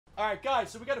All right, guys,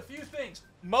 so we got a few things.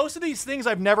 Most of these things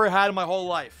I've never had in my whole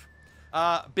life.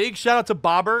 Big shout out to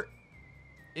Bobbert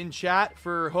in chat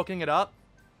for hooking it up.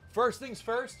 First things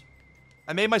first,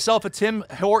 I made myself a Tim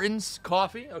Hortons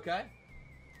coffee, okay?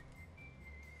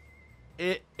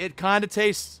 It kind of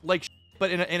tastes like shit,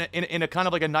 but in a kind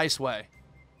of like a nice way.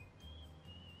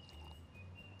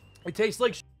 It tastes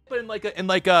like shit, but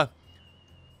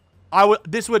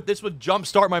this would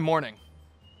jumpstart my morning.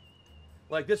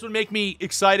 Like, this would make me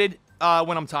excited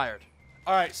when I'm tired.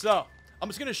 All right, so I'm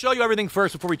just gonna show you everything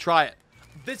first before we try it.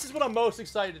 This is what I'm most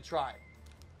excited to try.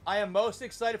 I am most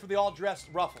excited for the all-dressed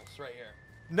ruffles right here.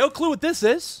 No clue what this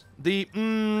is. The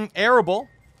arable.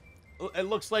 It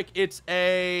looks like it's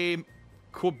a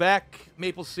Quebec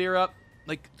maple syrup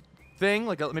like thing,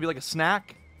 maybe like a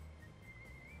snack.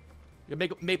 A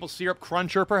maple syrup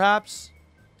cruncher, perhaps.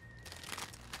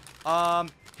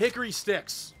 Hickory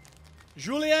sticks.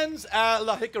 Julien's à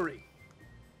la hickory.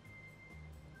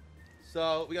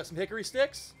 So we got some hickory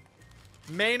sticks.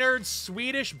 Maynard's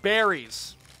Swedish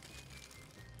berries.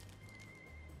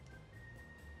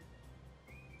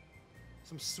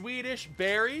 Some Swedish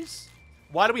berries.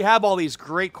 Why do we have all these?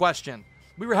 Great question.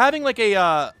 We were having like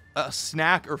a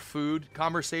snack or food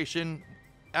conversation,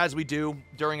 as we do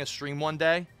during a stream one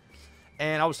day.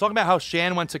 And I was talking about how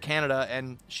Shan went to Canada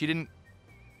and she didn't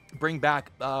bring back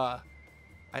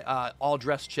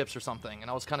all-dressed chips or something. And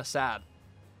I was kind of sad.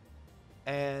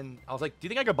 And I was like, do you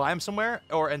think I could buy them somewhere?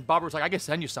 And Bob was like, I can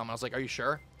send you some. And I was like, are you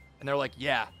sure? And they're like,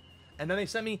 yeah. And then they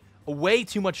sent me way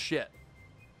too much shit.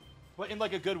 But in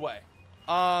like a good way.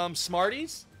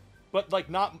 Smarties. But like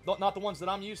not the ones that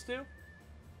I'm used to.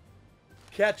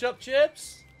 Ketchup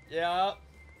chips. Yeah.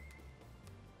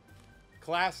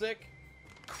 Classic.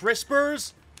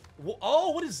 Crispers.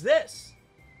 Oh, what is this?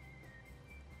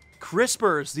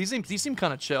 Crispers. These seem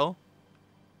kind of chill.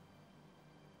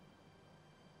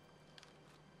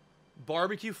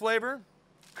 Barbecue flavor.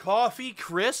 Coffee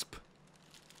crisp.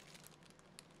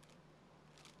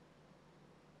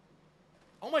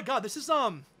 Oh my god, this is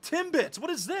Timbits.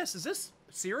 What is this? Is this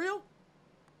cereal?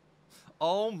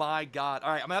 Oh my god.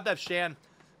 Alright, I'm gonna have to have Shan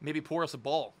maybe pour us a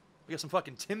bowl. We got some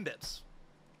fucking Timbits.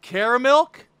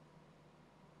 Caramilk.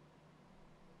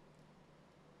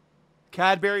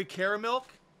 Cadbury Caramilk.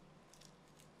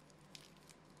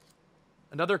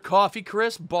 Another coffee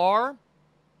crisp bar.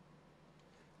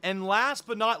 And last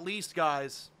but not least,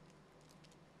 guys,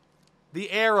 the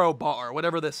Aero bar,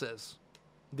 whatever this is.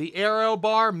 The Aero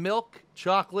bar milk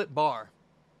chocolate bar.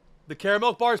 The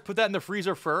caramel bars, put that in the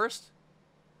freezer first.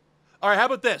 All right, how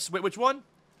about this? Wait, which one?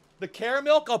 The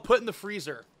caramel, I'll put in the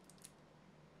freezer.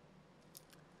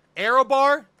 Aero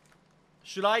bar,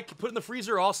 should I put in the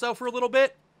freezer also for a little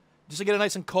bit? Just to get it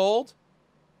nice and cold?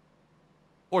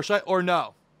 Or should I, or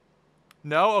no?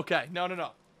 No? Okay.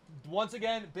 No. Once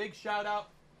again, big shout out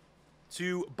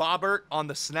to Bobbert on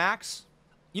the snacks.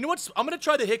 You know what? I'm going to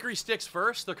try the hickory sticks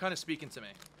first. They're kind of speaking to me.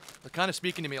 They're kind of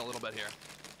speaking to me a little bit here.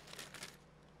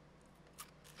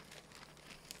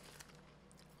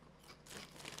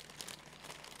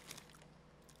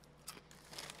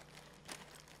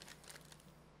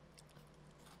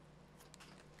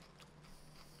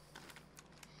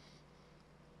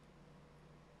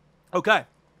 Okay.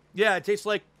 Yeah, it tastes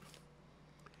like...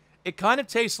 It kind of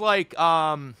tastes like...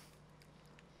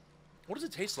 What does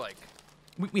it taste like?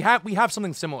 We have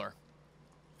something similar.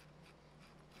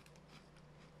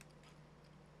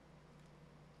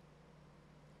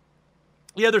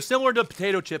 Yeah, they're similar to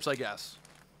potato chips, I guess.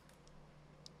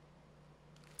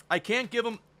 I can't give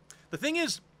them... The thing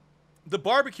is, the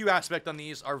barbecue aspect on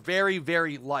these are very,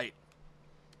 very light.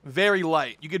 Very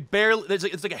light. You could barely...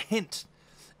 It's like a hint.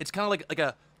 It's kind of like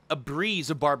a breeze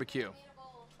of barbecue.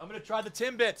 I'm going to try the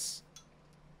Timbits.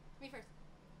 Me first.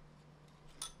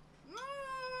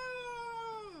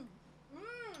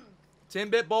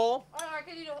 Timbit bowl. Oh, I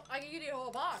could eat a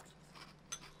whole box.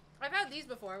 I've had these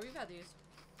before. We've had these.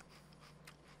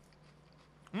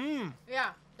 Mmm.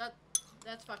 Yeah,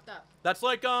 that's fucked up. That's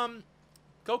like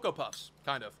Cocoa Puffs,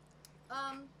 kind of.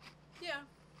 Yeah,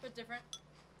 but different.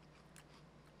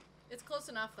 It's close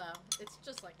enough though. It's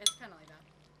just like it's kind of like that.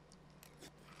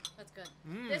 That's good.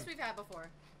 This we've had before.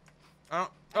 I've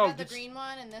had the green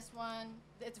one and this one.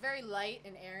 It's very light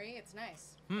and airy. It's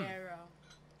nice. Aero.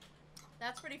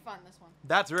 That's pretty fun, this one.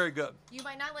 That's very good. You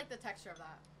might not like the texture of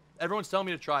that. Everyone's telling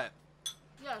me to try it.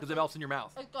 Yeah. Because it melts in your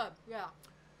mouth. It's good, yeah.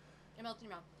 It melts in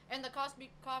your mouth. And the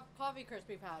coffee crisp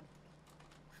we've had.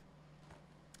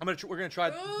 We're gonna try.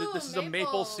 Ooh, this is a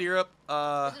maple syrup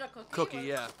is it a cookie?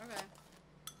 Yeah. Okay.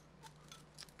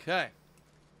 Okay.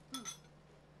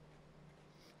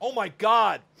 Oh my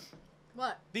god.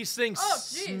 What? These things Oh,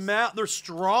 smell. They're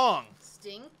strong.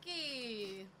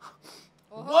 stinky.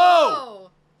 Oh.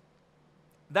 Whoa!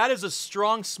 That is a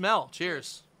strong smell.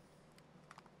 Cheers.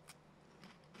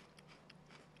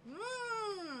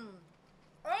 Mmm.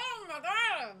 Oh my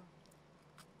god.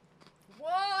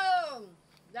 Whoa.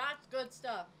 That's good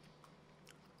stuff.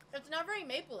 It's not very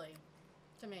mapley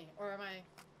to me. Or am I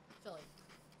silly?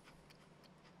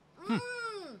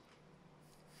 Mmm.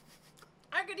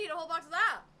 I could eat a whole box of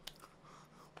that.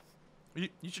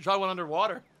 You should try one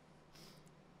underwater.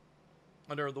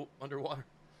 Underwater.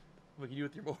 Like you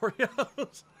do with your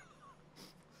Oreos.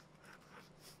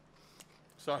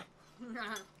 Sorry.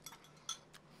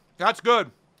 That's good.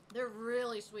 They're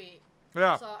really sweet.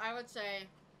 Yeah. So I would say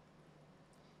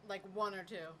like 1 or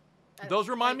 2. Those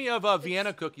remind like, me of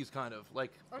Vienna cookies, kind of.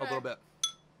 Like, okay. a little bit.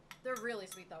 They're really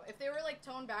sweet, though. If they were, like,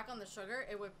 toned back on the sugar,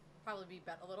 it would probably be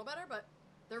a little better, but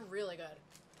they're really good.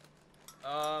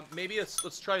 Maybe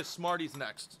let's try Smarties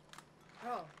next.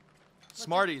 Oh.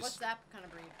 Smarties. What's that kind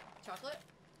of breed? Chocolate?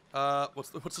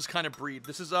 What's this kind of breed?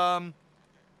 This is, on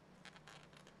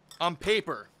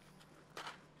paper.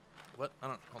 What? I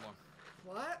don't, hold on.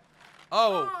 What?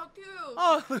 Oh. Oh, cute.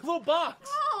 Oh, a little box.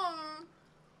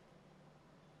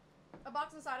 A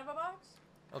box inside of a box?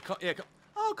 Oh, yeah.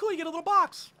 Oh, cool. You get a little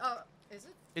box. Oh, is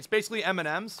it? It's basically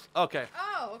M&Ms. Okay.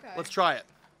 Oh, okay. Let's try it.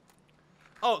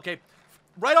 Oh, okay.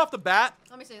 Right off the bat.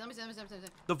 Let me see.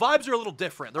 The vibes are a little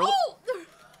different.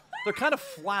 They're kind of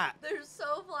flat. They're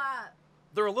so flat.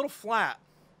 They're a little flat.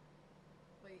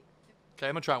 Wait. Okay,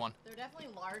 I'm gonna try one. They're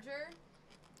definitely larger.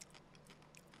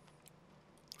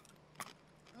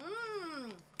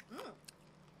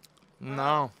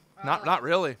 No, not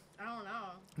really. I don't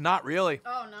know. Not really.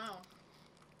 Oh no.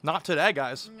 Not today,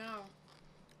 guys. No.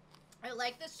 I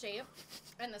like the shape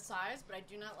and the size, but I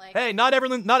do not like. Hey, not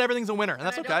everything's a winner, and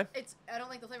that's okay. I don't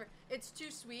like the flavor. It's too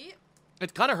sweet.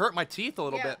 It kind of hurt my teeth a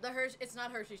little bit. Yeah, it's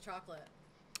not Hershey's chocolate.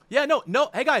 Yeah, no.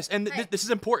 Hey, guys, and this is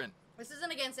important. This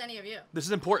isn't against any of you. This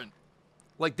is important.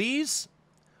 Like these,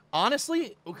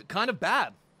 honestly, kind of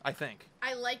bad, I think.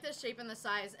 I like the shape and the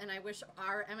size, and I wish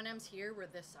our M&Ms here were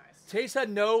this size. Taste had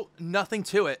nothing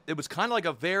to it. It was kind of like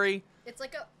a very. It's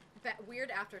like a weird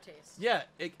aftertaste. Yeah,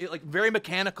 it like very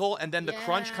mechanical, and then the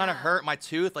crunch kind of hurt my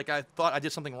tooth. Like I thought I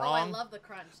did something wrong. Oh, I love the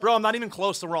crunch. Bro, I'm not even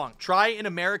close to wrong. Try an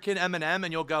American M&M,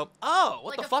 and you'll go, oh,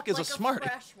 what the fuck is a Smartie?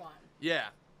 Fresh one. Yeah.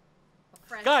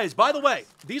 Fresh Guys, by the way,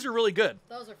 these are really good.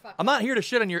 Those are fucking. I'm not here to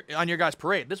shit on your guys'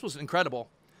 parade. This was incredible.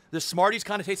 This Smarties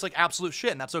kind of tastes like absolute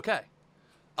shit, and that's okay.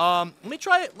 Let me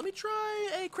try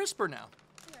a crisper now.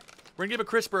 Okay. We're gonna give a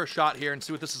crisper a shot here and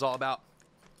see what this is all about.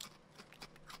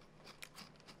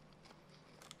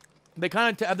 They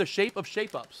kind of have the shape of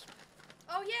shape-ups.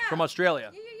 Oh yeah. From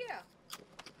Australia. Yeah.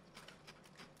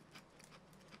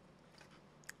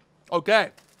 Okay.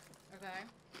 Okay.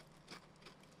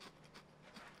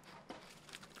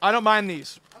 I don't mind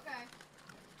these. Okay.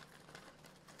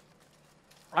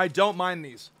 I don't mind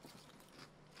these.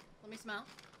 Let me smell.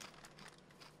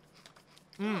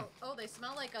 Mm. Oh, they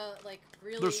smell like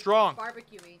really. They're strong.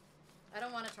 Barbecue-y. I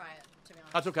don't want to try it, to be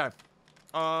honest. That's okay.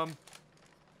 But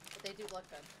they do look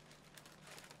good.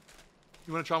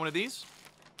 You want to try one of these?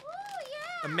 Oh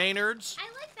yeah. The Maynards. I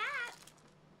like that.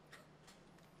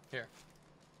 Here.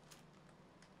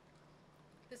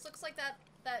 This looks like that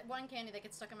one candy that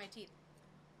gets stuck in my teeth.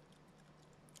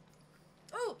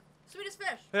 Ooh, sweetest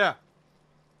fish. Yeah.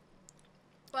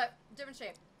 But different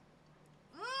shape.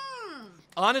 Mmm.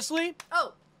 Honestly,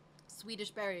 Oh,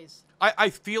 Swedish berries. I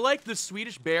feel like the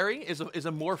Swedish berry is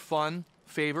a more fun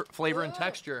flavor and Ooh.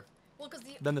 texture Well, because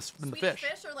than the Swedish fish.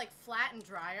 fish are like flat and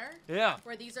drier. Yeah.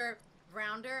 Where these are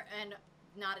rounder and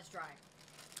not as dry.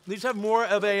 These have more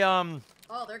of a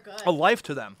Oh, they're good. a life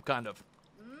to them, kind of.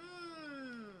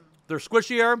 Mmm. They're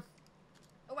squishier.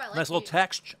 Oh, I like Nice little these.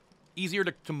 texture, easier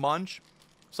to munch.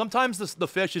 Sometimes the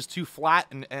fish is too flat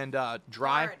and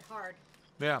dry. Hard.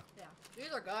 Yeah. Yeah.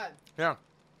 These are good. Yeah.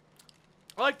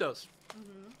 I like those.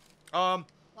 Wow.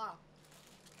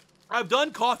 I've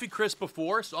done coffee crisp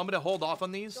before, so I'm gonna hold off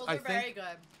on these. Those I are think. very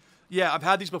good. Yeah, I've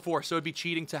had these before, so it'd be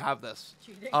cheating to have this.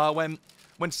 Cheating?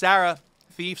 When Sarah,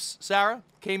 Thief's Sarah,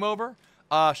 came over,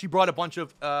 she brought a bunch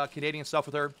of Canadian stuff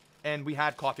with her, and we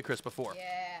had coffee crisp before.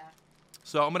 Yeah.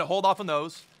 So I'm gonna hold off on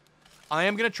those. I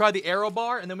am gonna try the Aero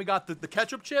bar, and then we got the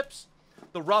ketchup chips,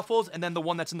 the Ruffles, and then the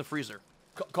one that's in the freezer.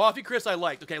 Coffee crisp I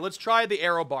liked. Okay, let's try the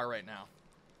Aero bar right now.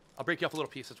 I'll break you off a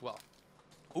little piece as well.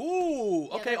 Ooh,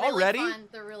 Yeah, okay, they're really already. Fun.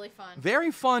 They're really fun.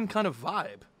 Very fun kind of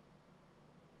vibe.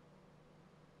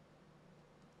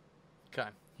 Okay,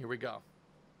 here we go.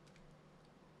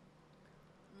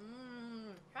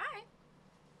 Try.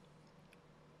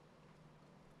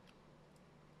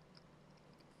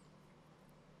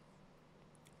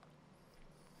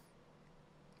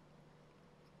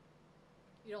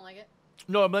 You don't like it?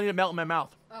 No, I'm letting it melt in my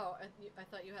mouth. Oh, I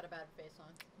thought you had a bad face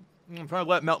on. I'm trying to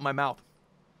let it melt in my mouth.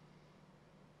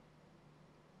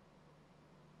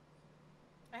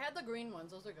 I had the green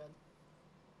ones. Those are good.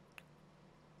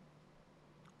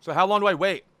 So how long do I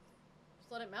wait?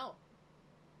 Just let it melt.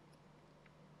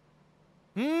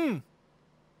 Mmm.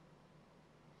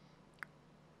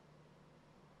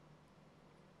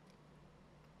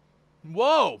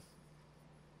 Whoa.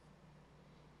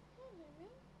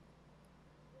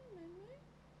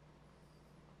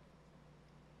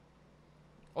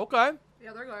 Okay.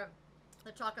 Yeah, they're good.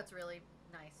 The chocolate's really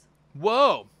nice.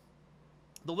 Whoa.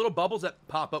 The little bubbles that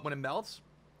pop up when it melts.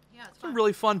 Yeah, it's It's fun. a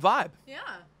really fun vibe. Yeah.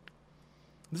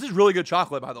 This is really good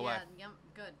chocolate, by the way. Yeah, yum,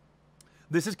 good.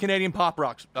 This is Canadian Pop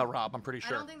Rocks, Rob, I'm pretty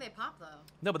sure. I don't think they pop, though.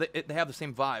 No, but they have the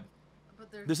same vibe.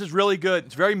 But they're This is really good.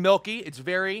 It's very milky. It's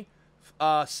very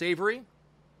savory.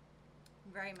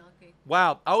 very milky.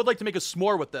 Wow. I would like to make a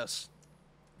s'more with this.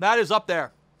 That is up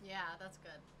there. Yeah, that's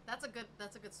good.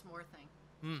 That's a good s'more thing.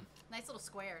 Mm. Nice little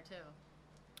square, too.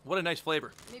 What a nice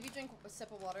flavor. Maybe drink a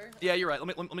sip of water. Yeah, you're right.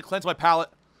 Let me cleanse my palate.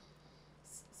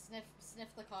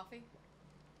 Sniff the coffee.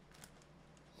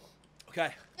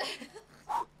 Okay.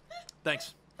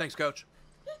 Thanks. Thanks, Coach.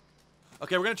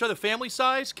 Okay, we're going to try the family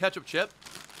size ketchup chip.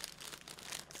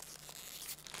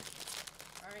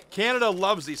 All right. Canada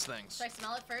loves these things. Should I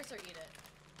smell it first or eat it?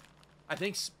 I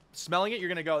think smelling it, you're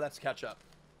going to go, that's ketchup.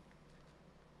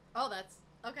 Oh, that's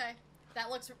okay.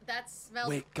 That smells.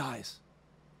 Wait, guys.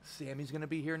 Sammy's going to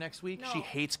be here next week. No. She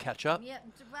hates ketchup. Yeah.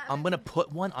 I'm going to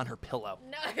put one on her pillow.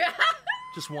 No.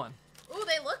 Just one. Ooh,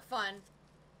 they look fun.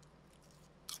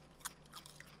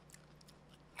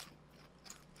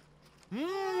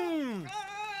 Mmm.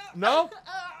 No?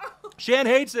 Shan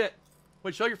hates it.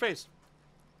 Wait, show your face.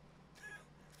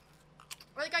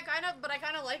 Like I kind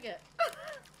of like it.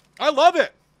 I love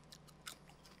it.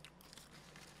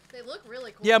 They look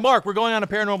really cool. Yeah, Mark, we're going on a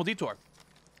paranormal detour.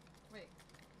 Wait,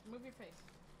 move your face.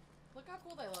 Look how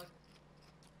cool they look.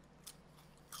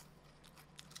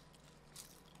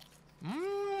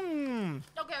 Mmm.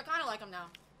 Okay, I kind of like them now.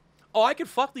 Oh, I could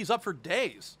fuck these up for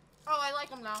days. Oh, I like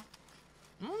them now.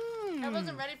 Mmm. I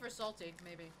wasn't ready for salty,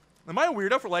 maybe. Am I a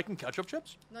weirdo for liking ketchup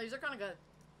chips? No, these are kind of good.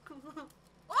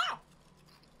 Oh!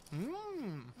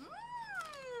 Mmm.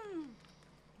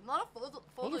 A lot of folded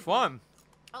Those are ones. fun.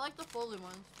 I like the folded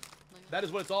ones. That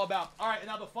is what it's all about. All right, and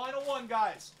now the final one,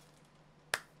 guys.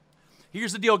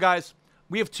 Here's the deal, guys.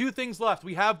 We have two things left.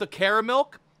 We have the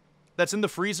caramel that's in the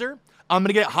freezer. I'm going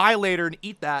to get high later and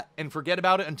eat that and forget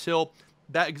about it until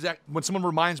when someone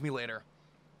reminds me later.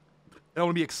 And I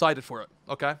want to be excited for it,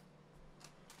 okay?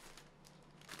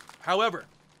 However,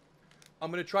 I'm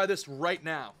going to try this right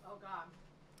now. Oh, God.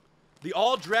 The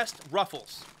all-dressed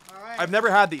Ruffles. All right. I've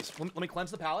never had these. Let me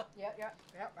cleanse the palate. Yep.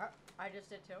 I just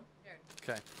did too. Here.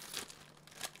 Okay.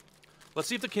 Let's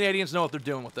see if the Canadians know what they're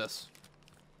doing with this.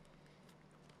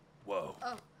 Whoa.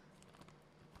 Oh.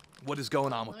 What is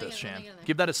going on with Let me this, get- let Shan? me get in there.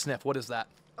 Give that a sniff. What is that?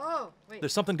 Oh, wait.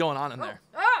 There's something going on in there.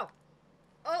 Oh!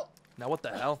 Oh! Now, what the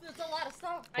hell? There's a lot of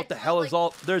stuff. What the hell is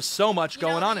all... There's so much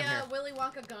going on in here. Willy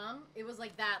Wonka gum? It was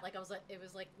like that. It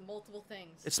was like multiple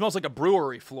things. It smells like a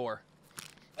brewery floor.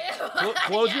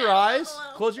 Close your eyes.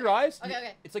 Close your eyes.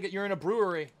 Okay. It's like you're in a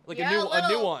brewery. Like Yeah, a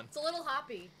new one. It's a little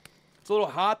hoppy. It's a little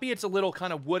hoppy. It's a little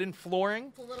kind of wooden flooring.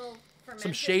 It's a little fermented.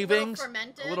 Some shavings.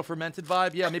 A A little fermented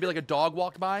vibe. Yeah, maybe like a dog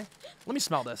walked by. Let me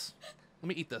smell this. Let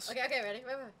me eat this. Okay, ready?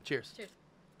 Wait. Cheers. Cheers.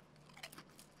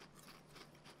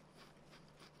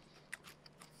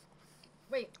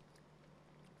 Wait.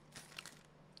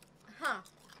 Huh.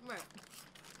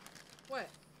 Wait.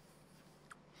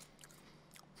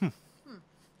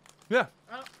 Yeah.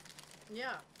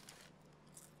 Yeah.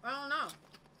 I don't know.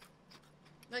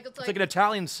 Like It's like an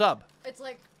Italian sub. it's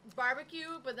like barbecue,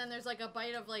 but then there's like a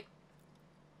bite of like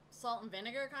salt and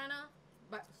vinegar kind of.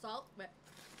 But salt, but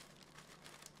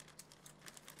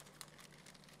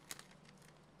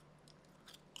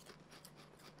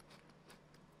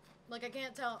like I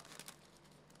can't tell.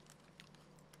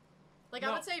 Like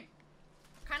No. I would say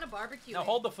kind of barbecue. Now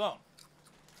hold the phone.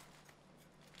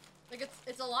 Like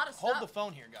it's a lot of Hold stuff. the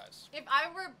phone here, guys.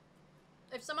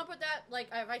 If someone put that, like,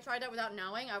 if I tried that without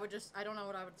knowing, I don't know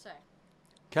what I would say.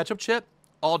 Ketchup chip,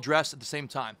 all dressed at the same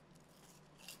time.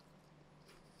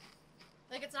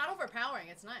 Like, it's not overpowering.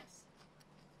 It's nice.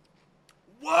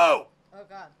 Whoa! Oh,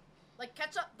 God. Like,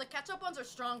 the ketchup ones are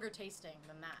stronger tasting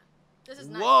than that. This is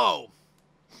nice. Whoa!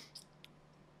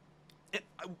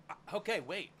 Okay,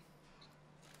 wait.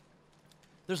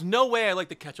 There's no way I like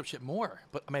the ketchup chip more,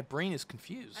 but my brain is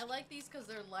confused. I like these because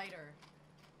they're lighter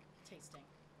tasting.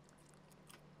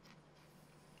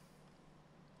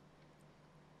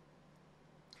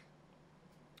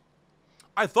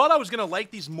 I thought I was gonna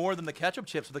like these more than the ketchup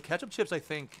chips, but the ketchup chips I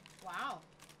think Wow.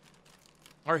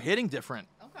 are hitting different.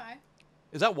 Okay.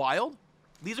 Is that wild?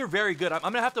 These are very good. I'm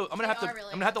gonna have to. I'm They gonna are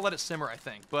really have to let it simmer. I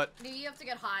think, but Maybe you have to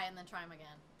get high and then try them again.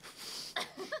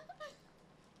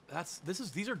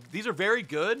 these are very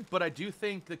good. But I do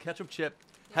think the ketchup chip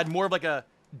had more of like a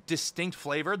distinct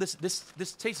flavor. This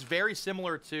tastes very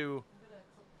similar to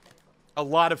a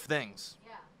lot of things.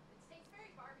 Yeah. It tastes very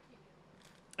barbecue.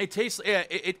 It tastes. Yeah.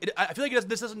 I feel like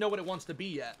this doesn't know what it wants to be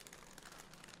yet.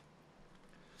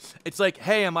 It's like,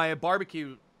 hey, am I a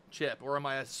barbecue chip, or am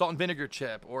I a salt and vinegar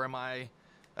chip, or am I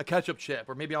a ketchup chip,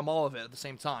 or maybe I'm all of it at the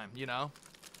same time, you know?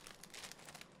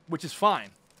 Which is fine.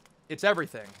 It's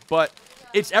everything, but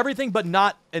it's everything, but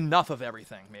not enough of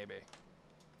everything, maybe.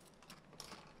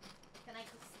 Can I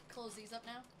close these up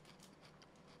now?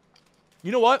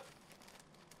 You know what?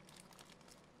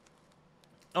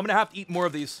 I'm gonna have to eat more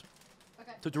of these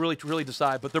Okay. to really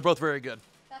decide, but they're both very good.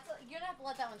 You're gonna have to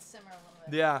let that one simmer a little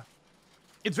bit. Yeah.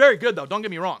 It's very good, though. Don't get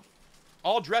me wrong.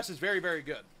 All dress is very, very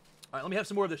good. All right, let me have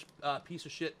some more of this piece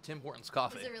of shit Tim Hortons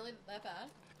coffee. Is it really that bad?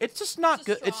 It's just not Is it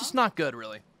good. It's strong? just not good,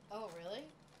 really. Oh, really?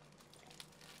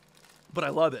 But I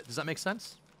love it. Does that make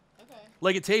sense? Okay.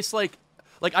 Like, it tastes like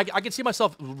I can see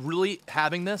myself really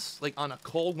having this, like, on a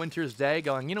cold winter's day,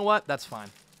 going, you know what? That's fine.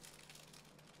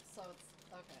 So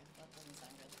it's okay. That doesn't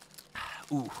sound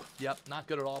good. Ooh, yep, not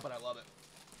good at all, but I love it.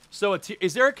 So,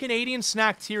 is there a Canadian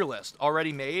snack tier list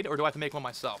already made, or do I have to make one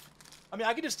myself? I mean,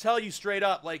 I can just tell you straight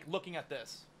up, like, looking at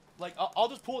this. Like, I'll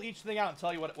just pull each thing out and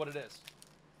tell you what it is.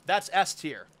 That's S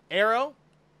tier. Aero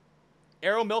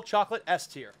milk chocolate, S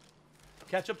tier.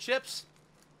 Ketchup chips,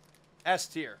 S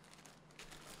tier.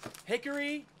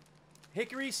 Hickory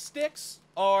sticks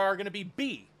are gonna be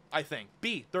B, I think.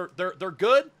 B. They're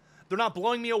good. They're not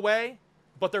blowing me away,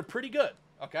 but they're pretty good.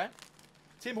 Okay.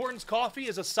 Tim Hortons coffee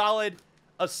is a solid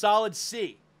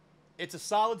C. It's a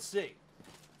solid C.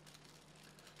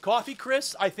 Coffee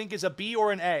Crisp, I think, is a B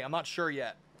or an A. I'm not sure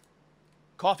yet.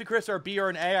 Coffee Crisp are a B or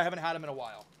an A. I haven't had them in a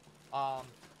while.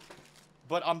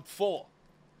 But I'm full.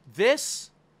 This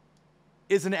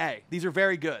is an A. These are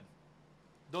very good.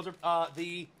 Those are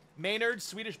the Maynard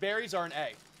Swedish berries are an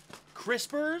A.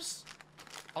 Crispers,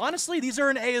 honestly, these are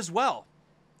an A as well.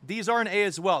 These are an A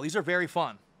as well. These are very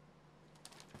fun.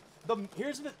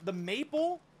 Here's the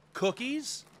maple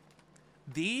cookies.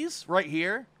 These right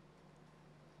here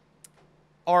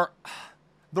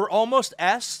they're almost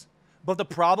S, but the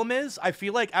problem is I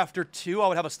feel like after 2 I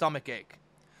would have a stomach ache.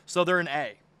 So they're an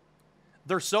A.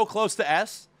 They're so close to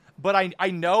S, but I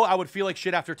know I would feel like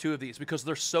shit after 2 of these because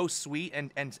they're so sweet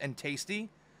and tasty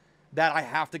that I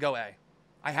have to go A.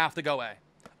 I have to go A.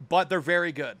 But they're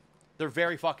very good. They're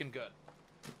very fucking good.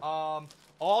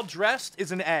 All Dressed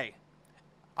is an A.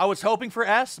 I was hoping for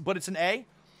S, but it's an A.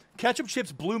 Ketchup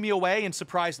chips blew me away and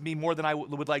surprised me more than I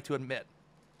would like to admit.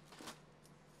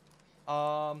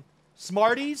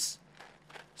 Smarties,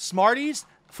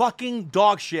 fucking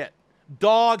dog shit.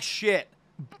 Dog shit.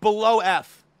 Below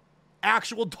F.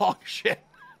 Actual dog shit.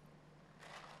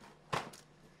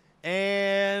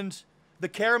 And the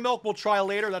caramel we'll try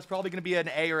later. That's probably going to be an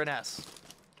A or an S.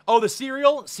 Oh, the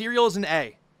cereal? Cereal is an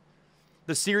A.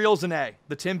 The cereal's an A.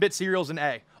 The Timbit cereal's an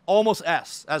A. Almost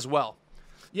S as well.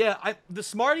 Yeah, the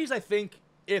Smarties, I think,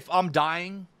 if I'm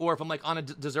dying or if I'm like on a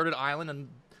deserted island and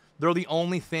they're the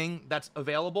only thing that's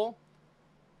available,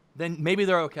 then maybe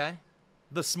they're okay.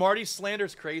 The Smarties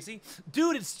slander's crazy.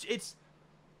 Dude,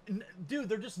 dude,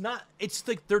 they're just not, it's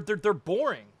like, they're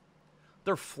boring.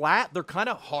 They're flat, they're kind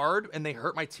of hard, and they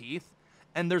hurt my teeth.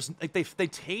 And there's, like, they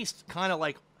taste kind of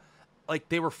like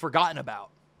they were forgotten about.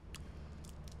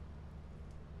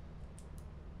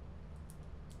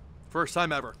 First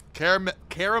time ever.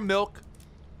 Caramilk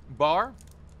bar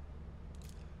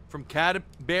from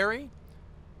Cadbury,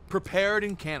 prepared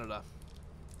in Canada.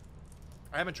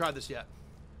 I haven't tried this yet.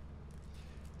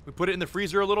 We put it in the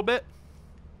freezer a little bit.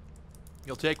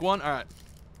 You'll take one. All right.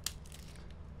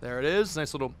 There it is.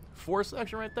 Nice little 4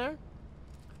 section right there.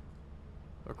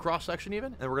 Or cross section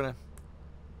even. And we're going to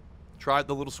try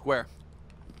the little square.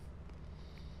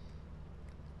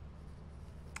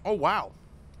 Oh, wow.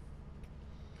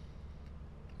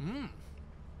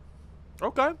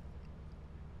 Okay.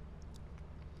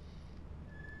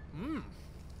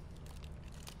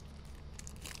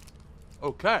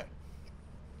 Okay.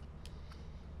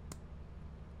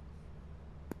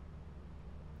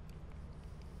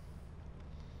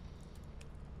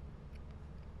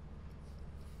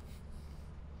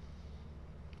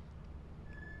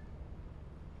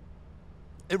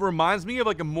 It reminds me of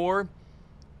like a more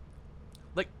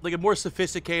like a more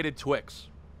sophisticated Twix.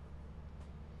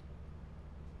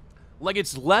 Like,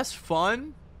 it's less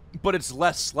fun, but it's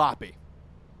less sloppy,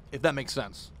 if that makes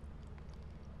sense.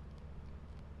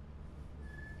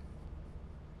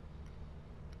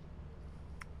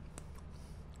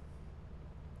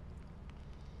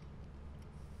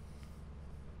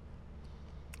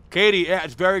 Katie, yeah,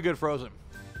 it's very good frozen.